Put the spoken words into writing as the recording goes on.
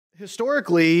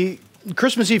Historically,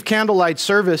 Christmas Eve candlelight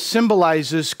service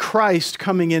symbolizes Christ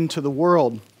coming into the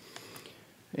world.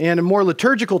 And in more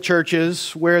liturgical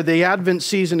churches, where the Advent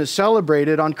season is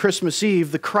celebrated, on Christmas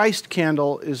Eve, the Christ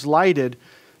candle is lighted,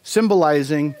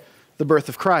 symbolizing the birth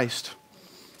of Christ.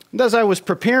 And as I was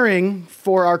preparing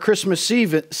for our Christmas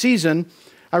Eve season,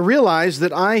 I realized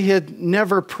that I had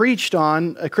never preached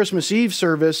on a Christmas Eve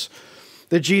service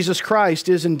that Jesus Christ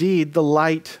is indeed the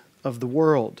light of the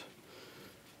world.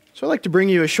 So I'd like to bring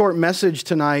you a short message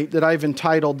tonight that I've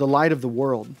entitled The Light of the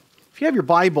World. If you have your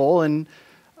Bible, and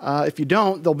if you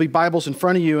don't, there'll be Bibles in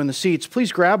front of you in the seats.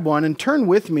 Please grab one and turn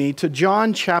with me to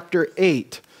John chapter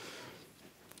 8.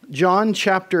 John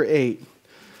chapter 8.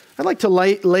 I'd like to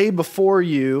lay before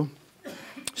you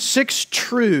 6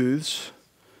 truths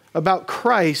about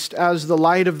Christ as the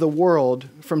light of the world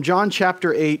from John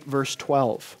chapter 8, verse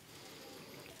 12.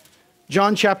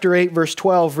 John chapter 8, verse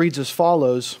 12 reads as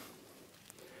follows.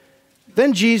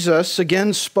 Then Jesus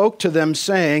again spoke to them,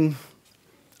 saying,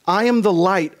 I am the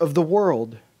light of the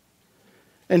world,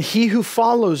 and he who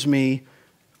follows me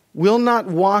will not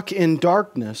walk in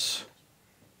darkness,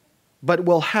 but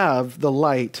will have the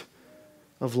light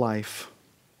of life.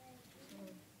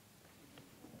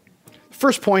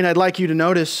 First point I'd like you to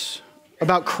notice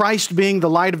about Christ being the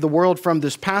light of the world from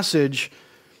this passage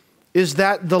is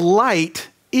that the light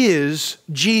is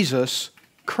Jesus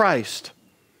Christ.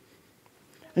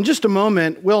 In just a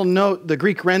moment, we'll note the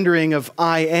Greek rendering of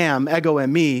I am, ego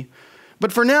eimi.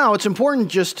 But for now, it's important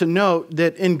just to note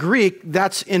that in Greek,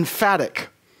 that's emphatic.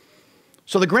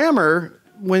 So the grammar,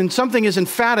 when something is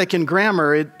emphatic in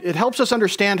grammar, it helps us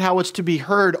understand how it's to be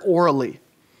heard orally.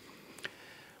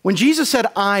 When Jesus said,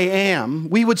 I am,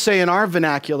 we would say in our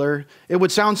vernacular, it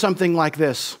would sound something like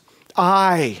this.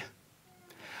 I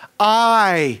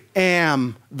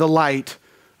am the light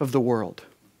of the world.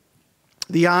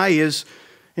 The I is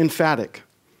emphatic.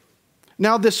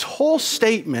 Now, this whole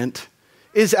statement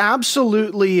is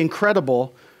absolutely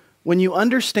incredible when you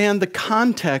understand the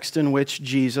context in which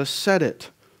Jesus said it.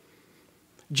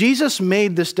 Jesus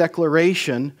made this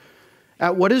declaration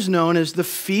at what is known as the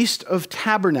Feast of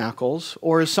Tabernacles,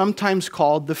 or is sometimes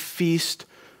called the Feast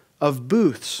of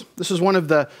Booths. This is one of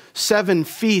the 7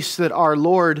 feasts that our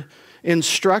Lord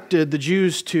instructed the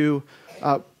Jews to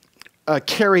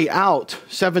carry out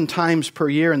 7 times per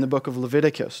year in the book of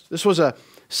Leviticus. This was a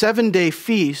 7-day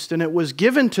feast, and it was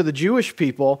given to the Jewish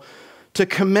people to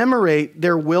commemorate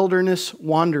their wilderness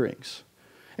wanderings.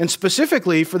 And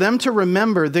specifically for them to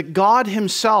remember that God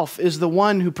himself is the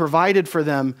one who provided for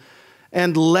them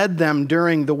and led them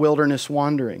during the wilderness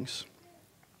wanderings.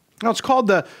 Now it's called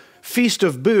the Feast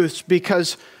of Booths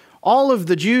because all of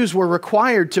the Jews were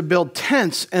required to build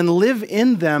tents and live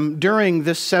in them during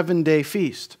this 7-day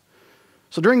feast.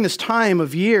 So during this time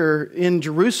of year in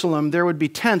Jerusalem, there would be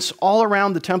tents all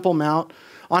around the Temple Mount,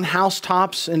 on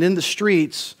housetops and in the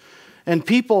streets, and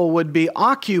people would be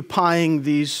occupying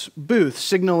these booths,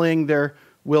 signaling their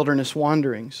wilderness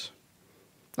wanderings.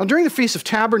 Now during the Feast of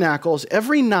Tabernacles,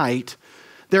 every night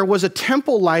there was a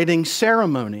temple lighting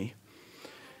ceremony.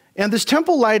 And this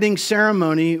temple lighting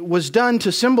ceremony was done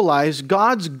to symbolize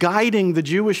God's guiding the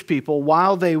Jewish people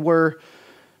while they were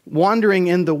wandering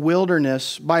in the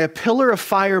wilderness by a pillar of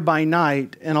fire by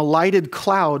night and a lighted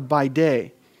cloud by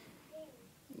day.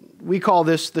 We call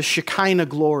this the Shekinah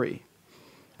glory.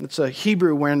 It's a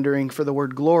Hebrew rendering for the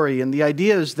word glory. And the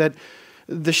idea is that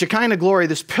the Shekinah glory,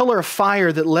 this pillar of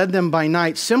fire that led them by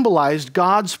night, symbolized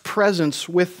God's presence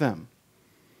with them.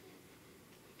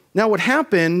 Now, what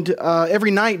happened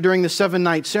every night during the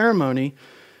 7-night ceremony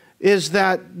is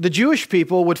that the Jewish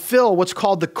people would fill what's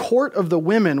called the court of the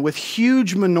women with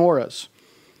huge menorahs,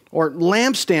 or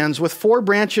lampstands with 4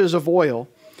 branches of oil,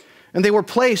 and they were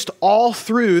placed all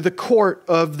through the court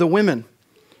of the women.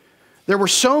 There were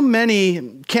so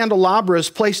many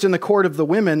candelabras placed in the court of the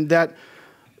women that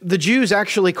the Jews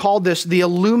actually called this the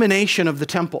illumination of the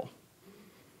temple.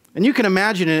 And you can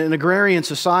imagine in an agrarian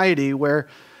society where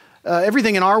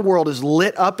everything in our world is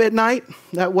lit up at night.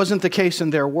 That wasn't the case in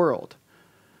their world.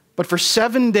 But for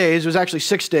 7 days, it was actually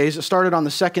 6 days, it started on the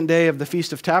 2nd day of the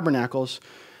Feast of Tabernacles,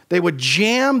 they would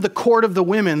jam the court of the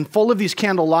women full of these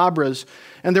candelabras,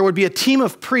 and there would be a team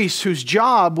of priests whose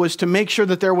job was to make sure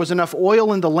that there was enough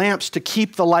oil in the lamps to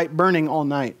keep the light burning all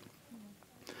night.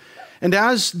 And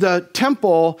as the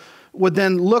temple would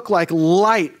then look like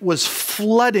light was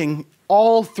flooding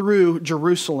all through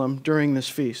Jerusalem during this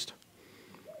feast.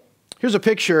 Here's a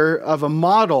picture of a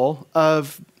model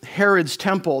of Herod's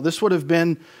temple. This would have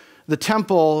been the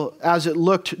temple as it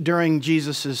looked during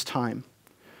Jesus' time.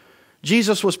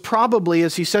 Jesus was probably,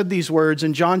 as he said these words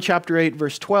in John chapter 8,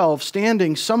 verse 12,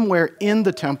 standing somewhere in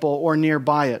the temple or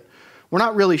nearby it. We're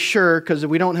not really sure because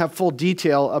we don't have full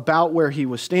detail about where he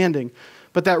was standing.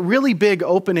 But that really big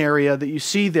open area that you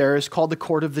see there is called the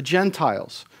Court of the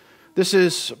Gentiles. This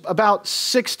is about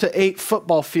 6 to 8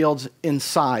 football fields in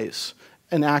size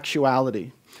and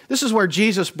actuality. This is where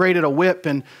Jesus braided a whip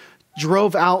and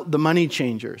drove out the money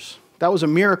changers. That was a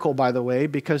miracle, by the way,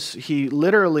 because he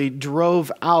literally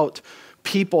drove out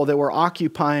people that were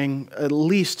occupying at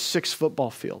least 6 football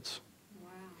fields. Wow.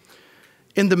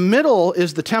 In the middle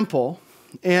is the temple,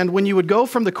 and when you would go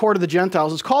from the Court of the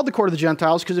Gentiles, it's called the Court of the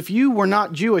Gentiles because if you were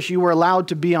not Jewish, you were allowed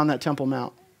to be on that Temple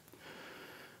Mount.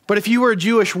 But if you were a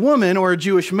Jewish woman or a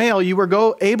Jewish male, you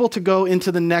were able to go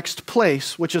into the next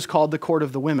place, which is called the Court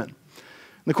of the Women. And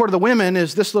the Court of the Women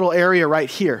is this little area right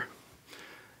here.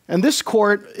 And this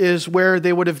court is where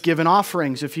they would have given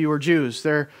offerings if you were Jews.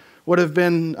 There would have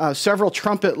been several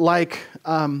trumpet-like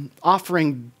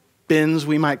offering bins,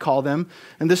 we might call them.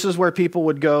 And this is where people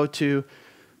would go to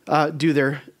do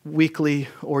their weekly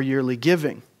or yearly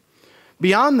giving.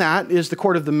 Beyond that is the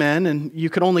Court of the Men, and you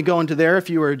could only go into there if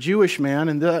you were a Jewish man,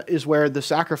 and that is where the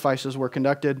sacrifices were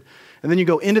conducted. And then you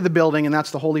go into the building, and that's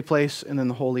the holy place, and then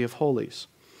the Holy of Holies.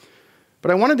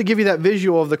 But I wanted to give you that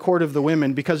visual of the Court of the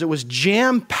Women because it was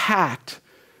jam-packed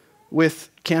with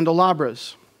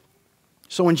candelabras.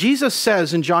 So when Jesus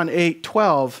says in John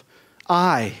 8:12,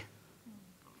 I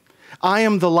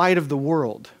am the light of the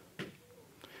world.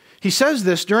 He says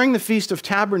this during the Feast of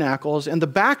Tabernacles, and the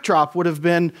backdrop would have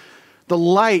been the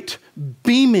light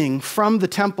beaming from the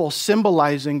temple,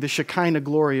 symbolizing the Shekinah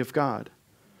glory of God.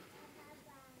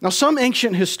 Now, some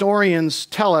ancient historians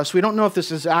tell us, we don't know if this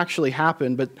has actually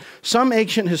happened, but some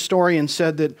ancient historians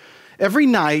said that every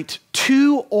night,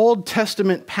 2 Old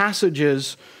Testament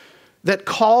passages that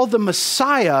call the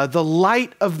Messiah the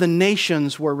light of the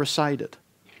nations were recited.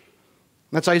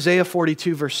 That's Isaiah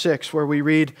 42, verse 6, where we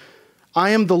read,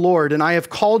 I am the Lord, and I have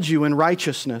called you in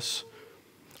righteousness.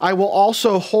 I will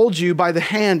also hold you by the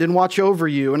hand and watch over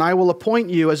you, and I will appoint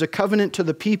you as a covenant to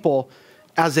the people,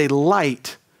 as a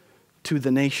light to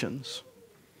the nations.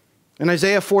 In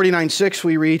Isaiah 49:6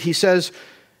 we read, he says,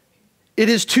 it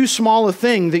is too small a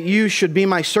thing that you should be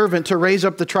my servant to raise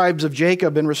up the tribes of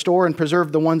Jacob and restore and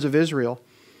preserve the ones of Israel.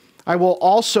 I will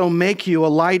also make you a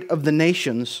light of the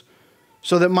nations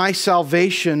so that my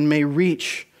salvation may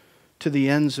reach to the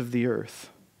ends of the earth.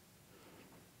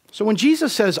 So when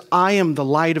Jesus says, I am the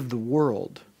light of the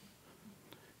world,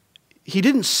 he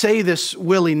didn't say this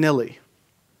willy-nilly.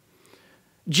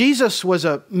 Jesus was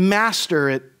a master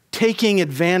at taking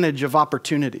advantage of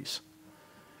opportunities.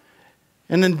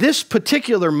 And in this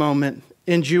particular moment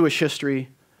in Jewish history,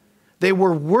 they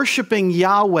were worshiping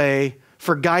Yahweh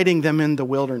for guiding them in the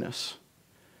wilderness.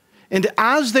 And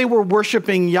as they were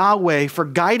worshiping Yahweh for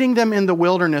guiding them in the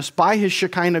wilderness by his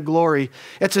Shekinah glory,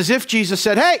 it's as if Jesus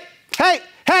said, hey,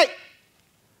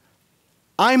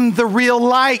 I'm the real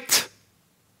light.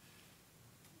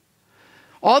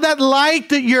 All that light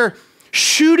that you're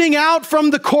shooting out from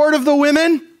the Court of the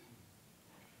Women,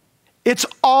 it's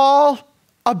all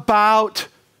about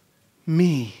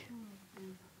me.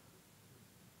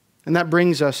 And that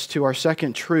brings us to our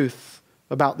second truth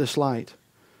about this light.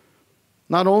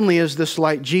 Not only is this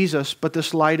light Jesus, but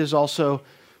this light is also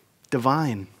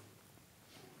divine.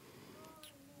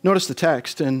 Notice the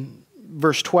text in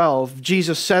verse 12.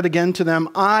 Jesus said again to them,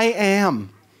 I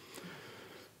am.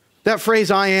 That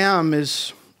phrase, I am,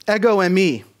 is ego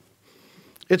eimi.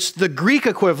 It's the Greek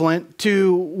equivalent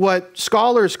to what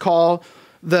scholars call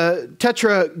the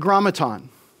Tetragrammaton.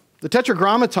 The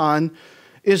Tetragrammaton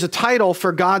is a title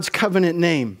for God's covenant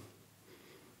name.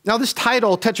 Now, this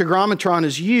title, Tetragrammaton,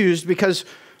 is used because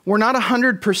we're not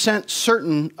 100%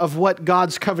 certain of what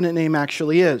God's covenant name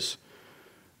actually is.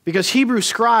 Because Hebrew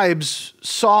scribes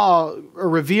saw or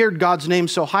revered God's name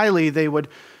so highly, they would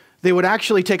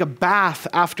actually take a bath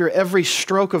after every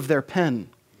stroke of their pen.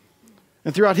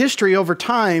 And throughout history, over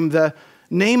time, the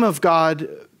name of God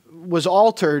was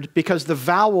altered because the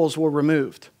vowels were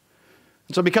removed.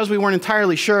 And so because we weren't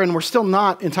entirely sure, and we're still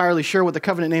not entirely sure what the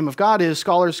covenant name of God is,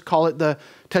 scholars call it the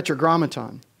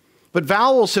Tetragrammaton. But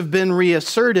vowels have been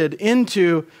reasserted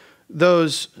into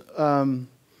those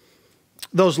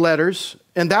letters,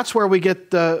 and that's where we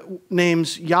get the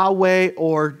names Yahweh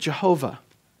or Jehovah.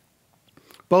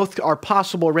 Both are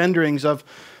possible renderings of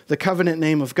the covenant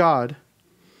name of God.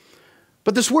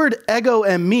 But this word ego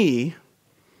eimi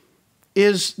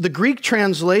is the Greek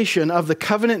translation of the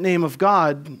covenant name of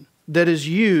God that is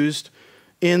used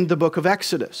in the book of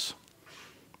Exodus.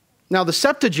 Now, the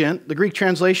Septuagint, the Greek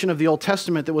translation of the Old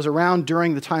Testament that was around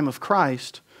during the time of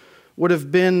Christ, would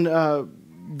have been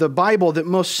the Bible that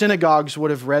most synagogues would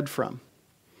have read from.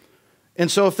 And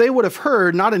so if they would have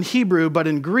heard, not in Hebrew, but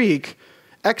in Greek,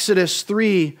 Exodus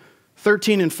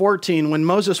 3:13 and 14, when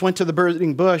Moses went to the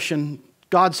burning bush and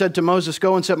God said to Moses,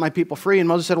 go and set my people free. And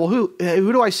Moses said, well, who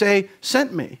do I say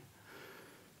sent me?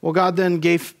 Well, God then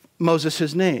gave Moses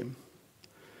his name.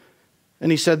 And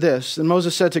he said this, and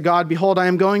Moses said to God, behold, I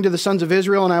am going to the sons of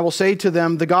Israel, and I will say to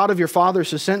them, the God of your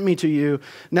fathers has sent me to you.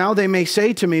 Now they may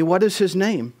say to me, what is his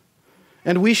name?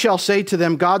 And we shall say to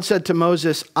them, God said to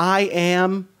Moses, I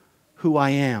am who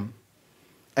I am,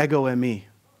 ego eimi.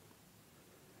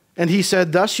 And he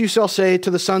said, thus you shall say to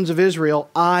the sons of Israel,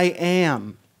 I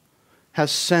am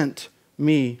has sent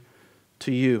me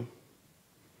to you.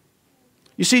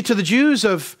 You see, to the Jews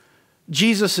of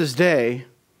Jesus' day,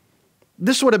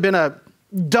 this would have been a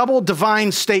double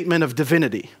divine statement of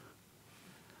divinity.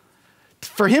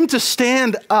 For him to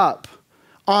stand up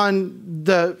on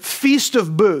the Feast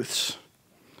of Booths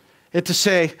and to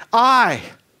say, I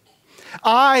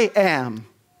am.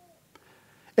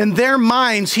 In their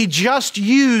minds, he just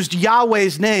used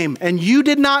Yahweh's name, and you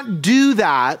did not do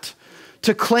that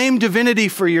to claim divinity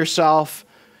for yourself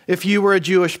if you were a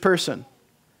Jewish person.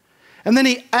 And then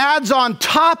he adds on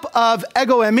top of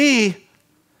ego eimi,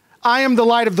 I am the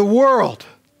light of the world.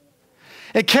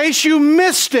 In case you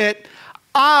missed it,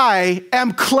 I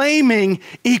am claiming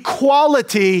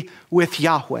equality with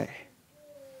Yahweh.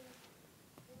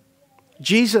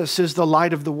 Jesus is the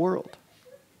light of the world.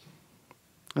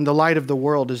 And the light of the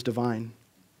world is divine.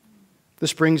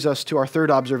 This brings us to our third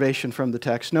observation from the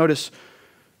text. Notice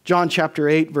John chapter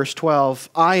 8, verse 12.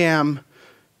 I am,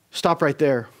 stop right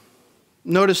there.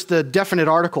 Notice the definite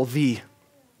article, the.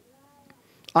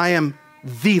 I am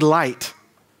the light.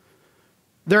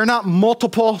 There are not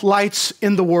multiple lights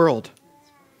in the world.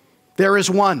 There is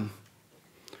one.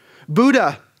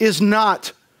 Buddha is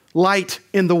not light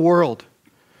in the world.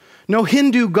 No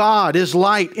Hindu god is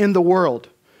light in the world.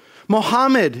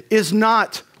 Muhammad is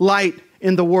not light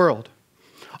in the world.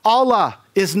 Allah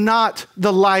is not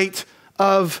the light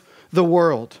of the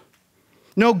world.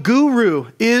 No guru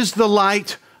is the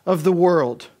light of the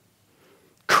world.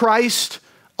 Christ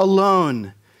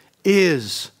alone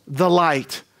is the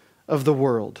light of the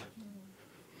world.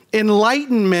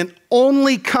 Enlightenment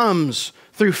only comes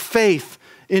through faith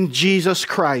in Jesus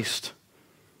Christ.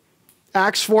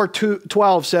 Acts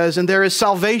 4:12 says, and there is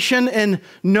salvation in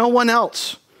no one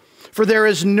else, for there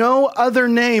is no other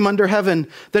name under heaven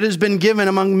that has been given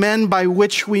among men by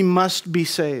which we must be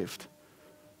saved.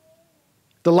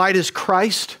 The light is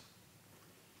Christ.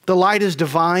 The light is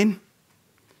divine.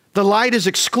 The light is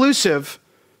exclusive.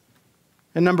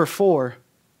 And number 4,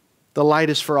 the light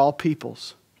is for all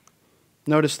peoples.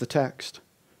 Notice the text.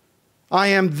 I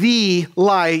am the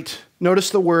light, notice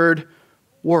the word,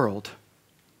 world.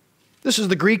 This is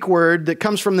the Greek word that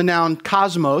comes from the noun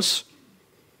cosmos.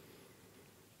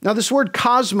 Now, this word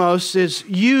cosmos is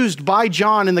used by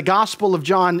John in the Gospel of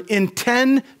John in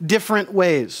 10 different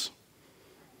ways.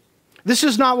 This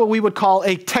is not what we would call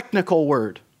a technical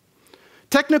word.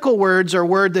 Technical words are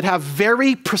words that have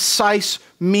very precise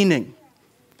meaning.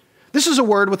 This is a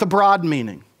word with a broad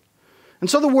meaning. And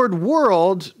so the word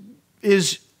world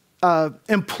is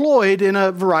employed in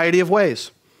a variety of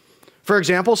ways. For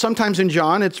example, sometimes in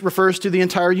John, it refers to the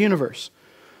entire universe.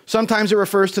 Sometimes it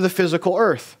refers to the physical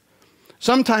earth.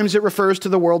 Sometimes it refers to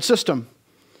the world system.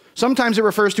 Sometimes it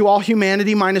refers to all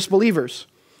humanity minus believers.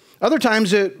 Other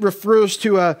times it refers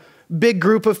to a big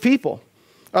group of people.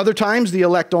 Other times the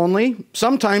elect only.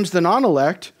 Sometimes the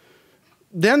non-elect.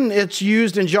 Then it's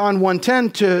used in John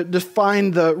 1:10 to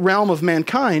define the realm of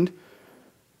mankind.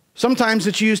 Sometimes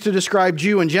it's used to describe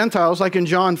Jew and Gentiles, like in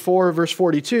John 4, verse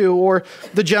 42, or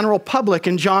the general public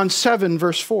in John 7,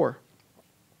 verse 4.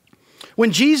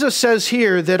 When Jesus says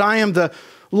here that I am the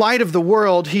light of the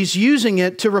world, he's using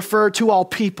it to refer to all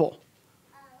people.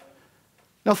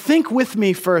 Now think with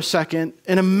me for a second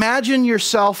and imagine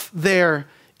yourself there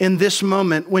in this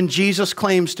moment when Jesus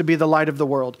claims to be the light of the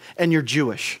world and you're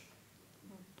Jewish.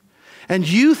 And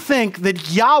you think that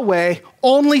Yahweh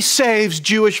only saves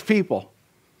Jewish people.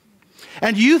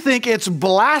 And you think it's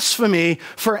blasphemy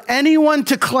for anyone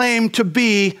to claim to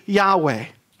be Yahweh.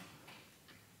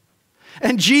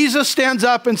 And Jesus stands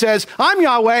up and says, I'm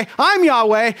Yahweh,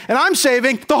 and I'm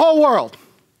saving the whole world.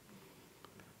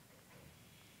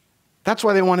 That's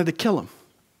why they wanted to kill him.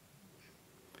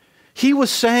 He was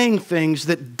saying things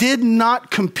that did not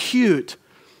compute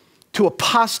to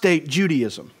apostate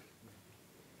Judaism.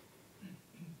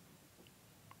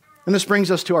 And this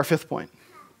brings us to our 5th point.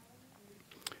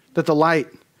 That the light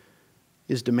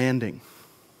is demanding.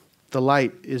 The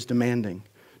light is demanding.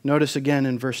 Notice again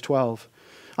in verse 12.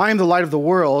 I am the light of the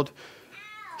world.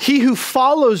 He who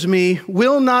follows me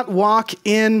will not walk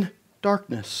in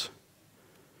darkness.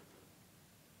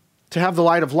 To have the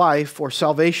light of life or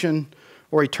salvation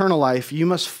or eternal life, you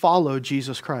must follow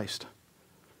Jesus Christ.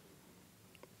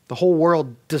 The whole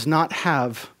world does not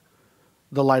have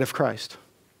the light of Christ.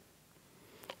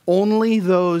 Only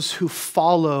those who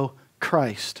follow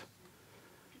Christ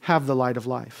have the light of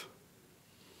life.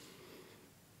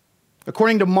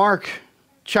 According to Mark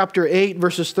chapter 8,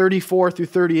 verses 34 through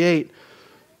 38,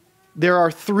 there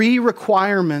are 3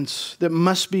 requirements that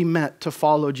must be met to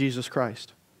follow Jesus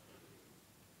Christ.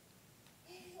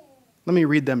 Let me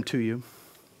read them to you.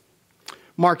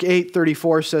 Mark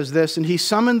 8:34 says this, and he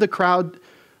summoned the crowd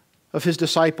of his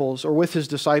disciples, or with his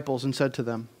disciples, and said to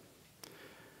them,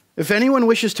 if anyone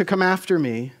wishes to come after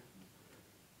me,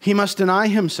 he must deny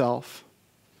himself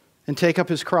and take up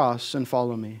his cross and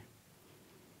follow me.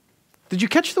 Did you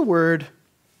catch the word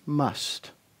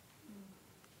must?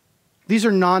 These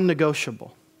are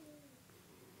non-negotiable.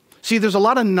 See, there's a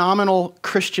lot of nominal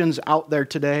Christians out there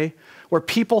today where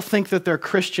people think that they're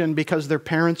Christian because their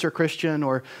parents are Christian,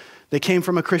 or they came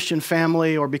from a Christian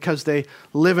family, or because they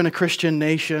live in a Christian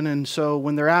nation. And so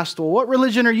when they're asked, well, what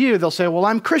religion are you? They'll say, well,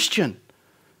 I'm Christian.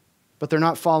 But they're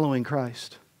not following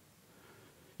Christ.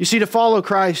 You see, to follow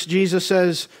Christ, Jesus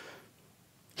says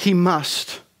he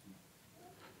must.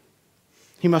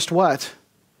 He must what?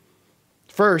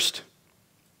 First,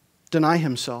 deny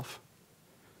himself.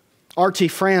 R.T.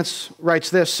 France writes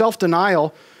this,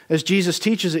 self-denial, as Jesus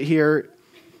teaches it here,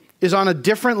 is on a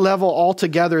different level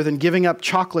altogether than giving up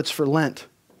chocolates for Lent.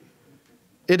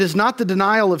 It is not the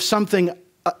denial of something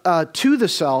to the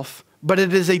self, but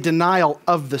it is a denial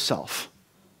of the self.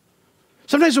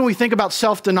 Sometimes when we think about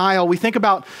self-denial, we think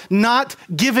about not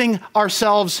giving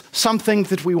ourselves something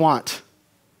that we want.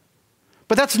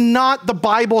 But that's not the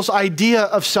Bible's idea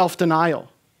of self-denial.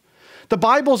 The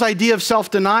Bible's idea of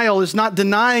self-denial is not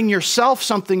denying yourself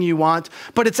something you want,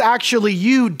 but it's actually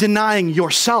you denying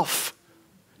yourself.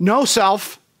 No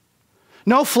self,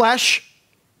 no flesh.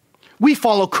 We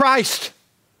follow Christ.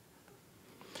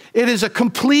 It is a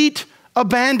complete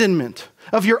abandonment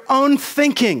of your own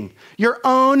thinking, your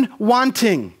own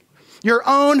wanting, your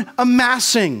own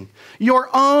amassing, your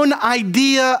own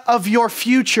idea of your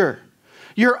future,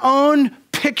 your own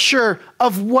picture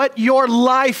of what your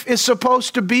life is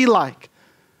supposed to be like.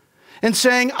 And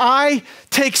saying, I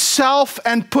take self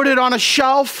and put it on a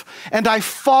shelf and I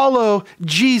follow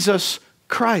Jesus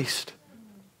Christ.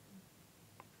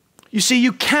 You see,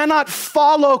 you cannot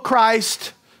follow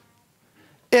Christ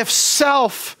if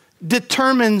self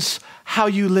determines how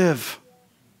you live.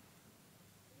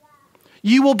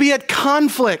 You will be at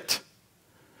conflict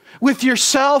with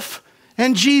yourself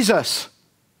and Jesus.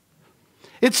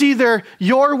 It's either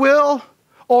your will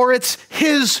or it's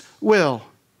his will.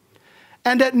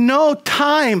 And at no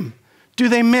time do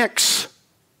they mix.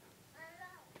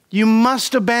 You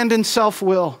must abandon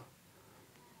self-will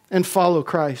and follow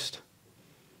Christ.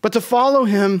 But to follow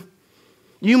him,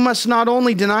 you must not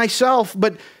only deny self,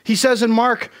 but he says in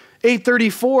Mark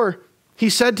 8:34, he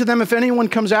said to them, if anyone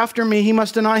comes after me, he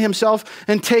must deny himself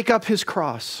and take up his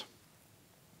cross.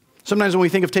 Sometimes when we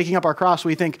think of taking up our cross,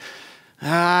 we think,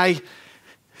 I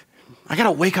got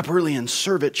to wake up early and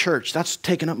serve at church. That's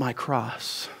taking up my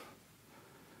cross.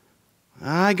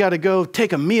 I got to go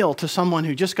take a meal to someone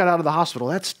who just got out of the hospital.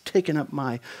 That's taking up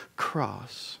my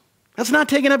cross. That's not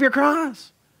taking up your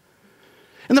cross.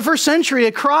 In the first century,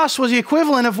 a cross was the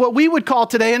equivalent of what we would call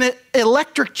today an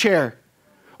electric chair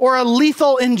or a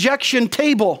lethal injection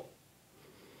table.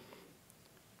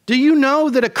 Do you know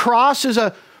that a cross is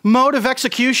a mode of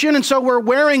execution? And so we're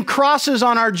wearing crosses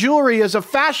on our jewelry as a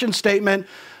fashion statement.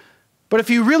 But if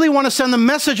you really want to send the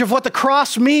message of what the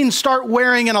cross means, start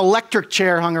wearing an electric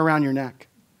chair hung around your neck.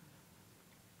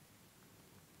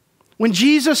 When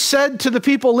Jesus said to the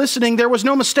people listening, there was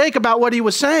no mistake about what he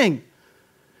was saying.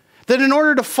 That in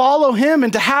order to follow him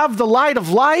and to have the light of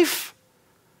life,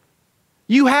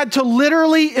 you had to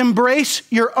literally embrace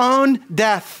your own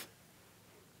death.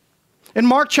 In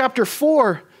Mark chapter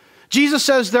 4, Jesus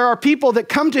says there are people that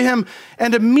come to him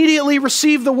and immediately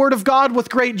receive the word of God with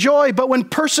great joy, but when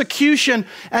persecution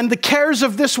and the cares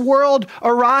of this world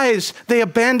arise, they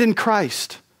abandon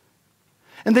Christ.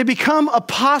 And they become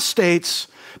apostates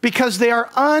because they are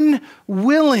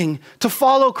unwilling to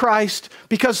follow Christ,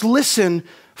 because listen,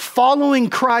 following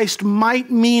Christ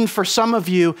might mean for some of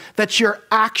you that you're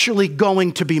actually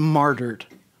going to be martyred.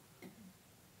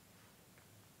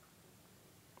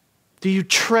 Do you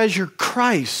treasure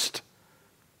Christ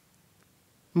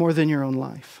more than your own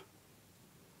life?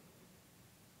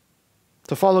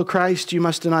 To follow Christ, you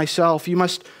must deny self. You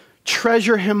must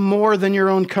treasure him more than your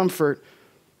own comfort,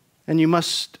 and you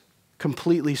must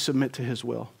completely submit to his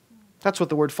will. That's what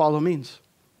the word follow means.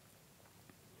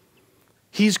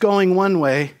 He's going one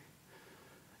way,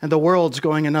 and the world's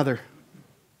going another.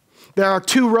 There are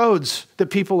two roads that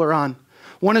people are on.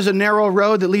 One is a narrow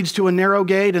road that leads to a narrow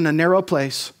gate and a narrow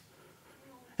place.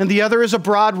 And the other is a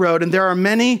broad road, and there are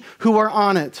many who are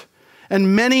on it.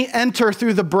 And many enter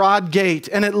through the broad gate,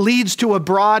 and it leads to a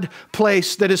broad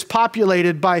place that is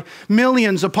populated by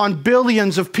millions upon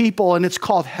billions of people, and it's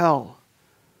called hell.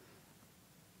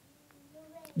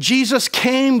 Jesus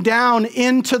came down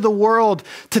into the world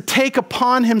to take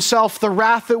upon himself the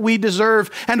wrath that we deserve,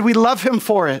 and we love him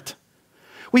for it.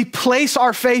 We place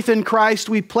our faith in Christ.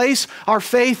 We place our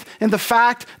faith in the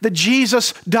fact that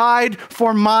Jesus died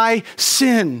for my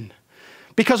sin.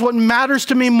 Because what matters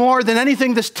to me more than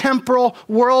anything this temporal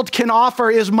world can offer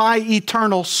is my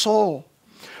eternal soul.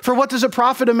 For what does it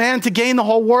profit a man to gain the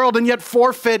whole world and yet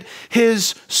forfeit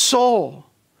his soul?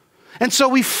 And so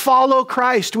we follow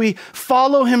Christ. We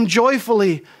follow him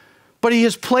joyfully. But he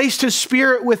has placed his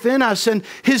Spirit within us, and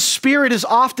his Spirit is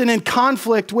often in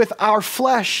conflict with our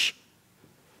flesh.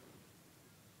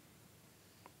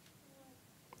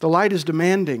 The light is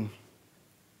demanding.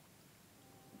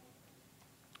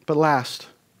 But last,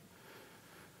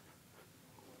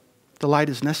 the light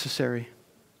is necessary.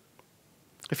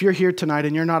 If you're here tonight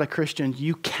and you're not a Christian,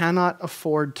 you cannot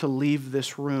afford to leave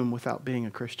this room without being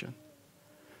a Christian.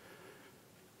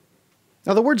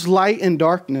 Now, the words light and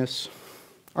darkness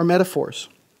are metaphors.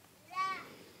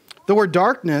 The word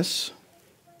darkness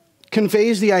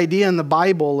conveys the idea in the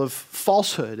Bible of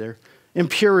falsehood or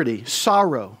impurity,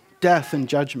 sorrow, death, and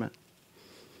judgment.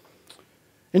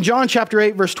 In John chapter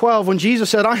 8, verse 12, when Jesus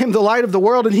said, I am the light of the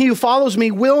world, and he who follows me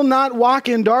will not walk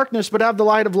in darkness, but have the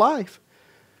light of life.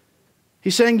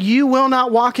 He's saying, you will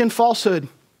not walk in falsehood.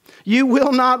 You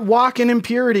will not walk in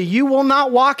impurity. You will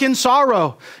not walk in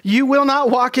sorrow. You will not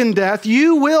walk in death.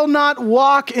 You will not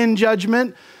walk in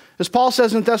judgment. As Paul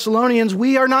says in Thessalonians,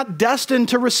 we are not destined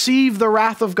to receive the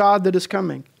wrath of God that is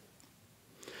coming.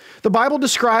 The Bible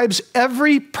describes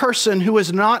every person who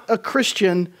is not a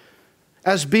Christian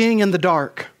as being in the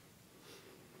dark.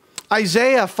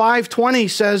 Isaiah 5:20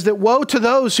 says that woe to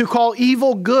those who call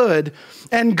evil good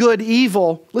and good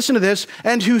evil, listen to this,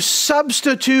 and who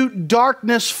substitute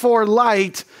darkness for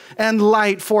light and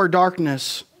light for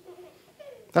darkness.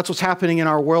 That's what's happening in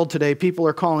our world today. People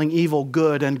are calling evil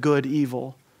good and good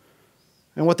evil.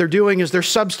 And what they're doing is they're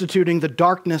substituting the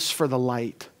darkness for the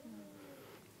light.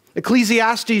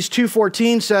 Ecclesiastes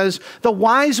 2:14 says, the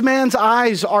wise man's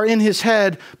eyes are in his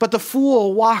head, but the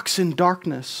fool walks in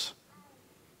darkness.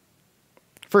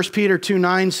 1 Peter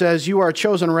 2:9 says, you are a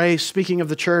chosen race, speaking of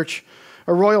the church,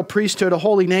 a royal priesthood, a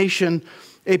holy nation,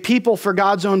 a people for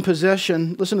God's own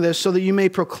possession. Listen to this, so that you may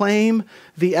proclaim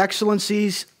the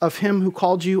excellencies of him who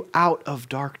called you out of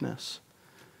darkness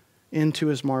into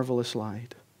his marvelous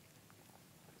light.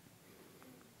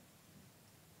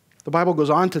 The Bible goes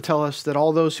on to tell us that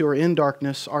all those who are in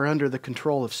darkness are under the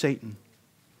control of Satan.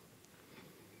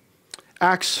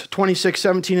 Acts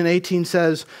 26:17 and 18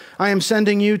 says, I am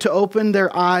sending you to open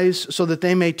their eyes so that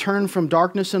they may turn from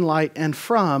darkness and light and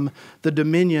from the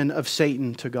dominion of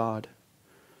Satan to God.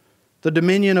 The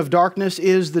dominion of darkness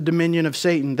is the dominion of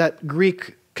Satan. That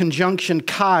Greek conjunction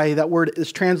kai, that word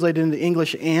is translated into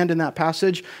English and in that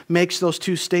passage, makes those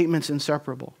two statements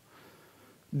inseparable.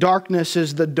 Darkness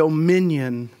is the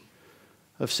dominion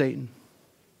of Satan.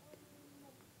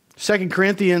 2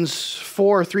 Corinthians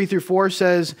 4:3-4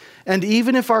 says, and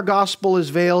even if our gospel is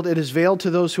veiled, it is veiled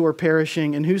to those who are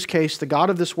perishing, in whose case the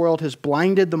God of this world has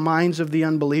blinded the minds of the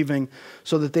unbelieving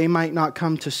so that they might not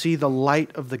come to see the light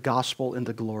of the gospel in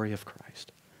the glory of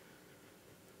Christ.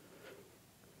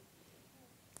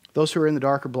 Those who are in the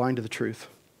dark are blind to the truth.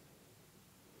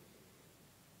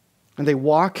 And they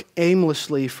walk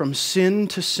aimlessly from sin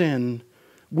to sin,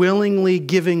 willingly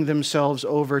giving themselves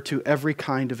over to every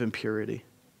kind of impurity.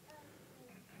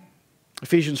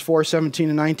 Ephesians 4:17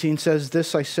 and 19 says,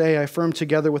 this I say, I affirm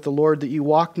together with the Lord, that you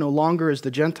walk no longer as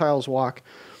the Gentiles walk,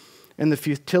 in the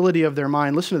futility of their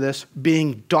mind. Listen to this,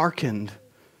 being darkened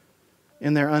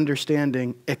in their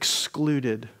understanding,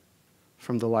 excluded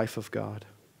from the life of God.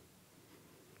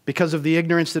 Because of the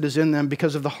ignorance that is in them,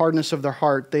 because of the hardness of their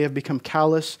heart, they have become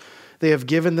callous. They have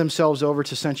given themselves over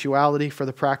to sensuality for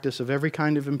the practice of every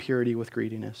kind of impurity with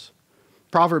greediness.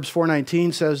 Proverbs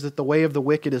 4:19 says that the way of the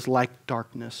wicked is like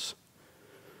darkness.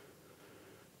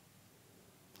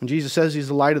 When Jesus says he's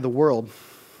the light of the world,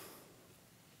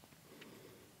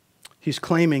 he's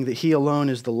claiming that he alone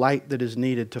is the light that is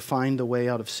needed to find the way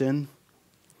out of sin,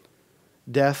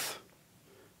 death,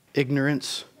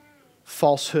 ignorance,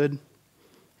 falsehood,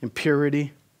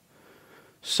 impurity,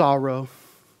 sorrow,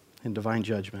 and divine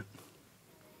judgment.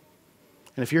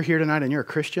 And if you're here tonight and you're a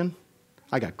Christian,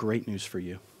 I got great news for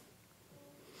you.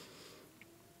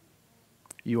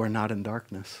 You are not in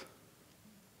darkness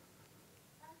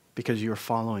because you are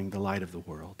following the light of the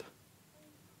world.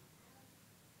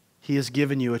 He has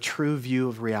given you a true view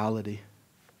of reality.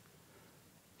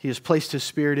 He has placed His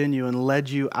Spirit in you and led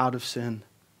you out of sin.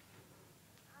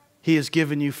 He has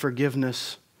given you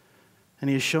forgiveness, and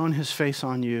He has shown His face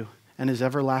on you and His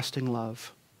everlasting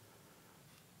love.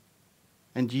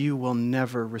 And you will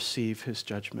never receive His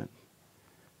judgment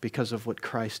because of what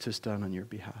Christ has done on your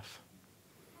behalf.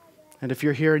 And if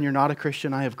you're here and you're not a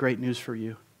Christian, I have great news for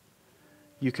you.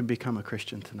 You can become a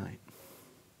Christian tonight.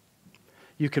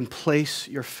 You can place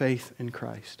your faith in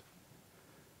Christ.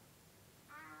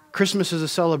 Christmas is a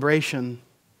celebration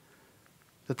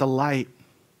that the light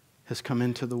has come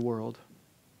into the world.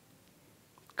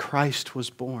 Christ was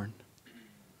born.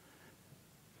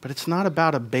 But it's not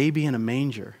about a baby in a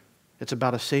manger. It's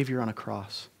about a Savior on a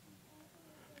cross.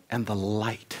 And the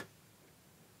light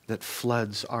that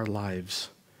floods our lives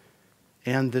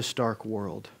and this dark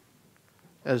world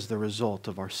as the result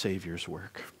of our Savior's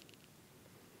work.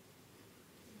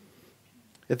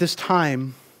 At this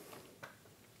time,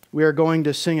 we are going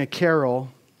to sing a carol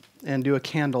and do a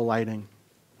candle lighting.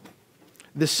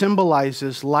 This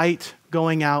symbolizes light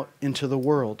going out into the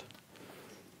world.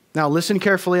 Now listen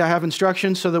carefully. I have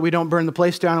instructions so that we don't burn the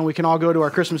place down and we can all go to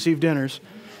our Christmas Eve dinners.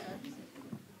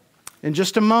 In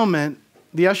just a moment,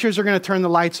 the ushers are going to turn the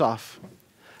lights off.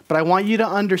 But I want you to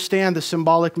understand the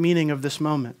symbolic meaning of this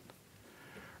moment.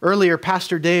 Earlier,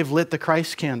 Pastor Dave lit the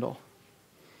Christ candle.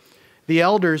 The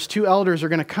elders, 2 elders are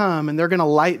going to come and they're going to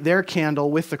light their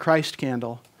candle with the Christ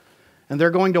candle. And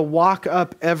they're going to walk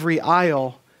up every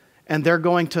aisle and they're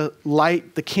going to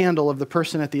light the candle of the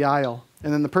person at the aisle.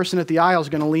 And then the person at the aisle is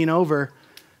going to lean over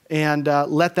and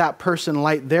let that person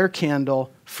light their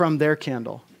candle from their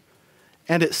candle.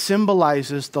 And it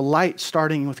symbolizes the light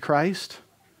starting with Christ,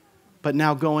 but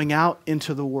now going out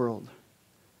into the world.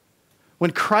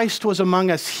 When Christ was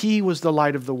among us, He was the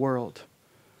light of the world.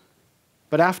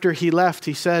 But after He left,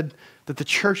 He said that the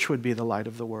church would be the light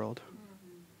of the world.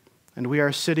 And we are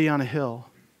a city on a hill.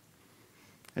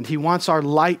 And He wants our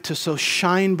light to so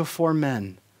shine before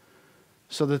men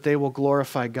so that they will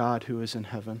glorify God who is in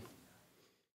heaven.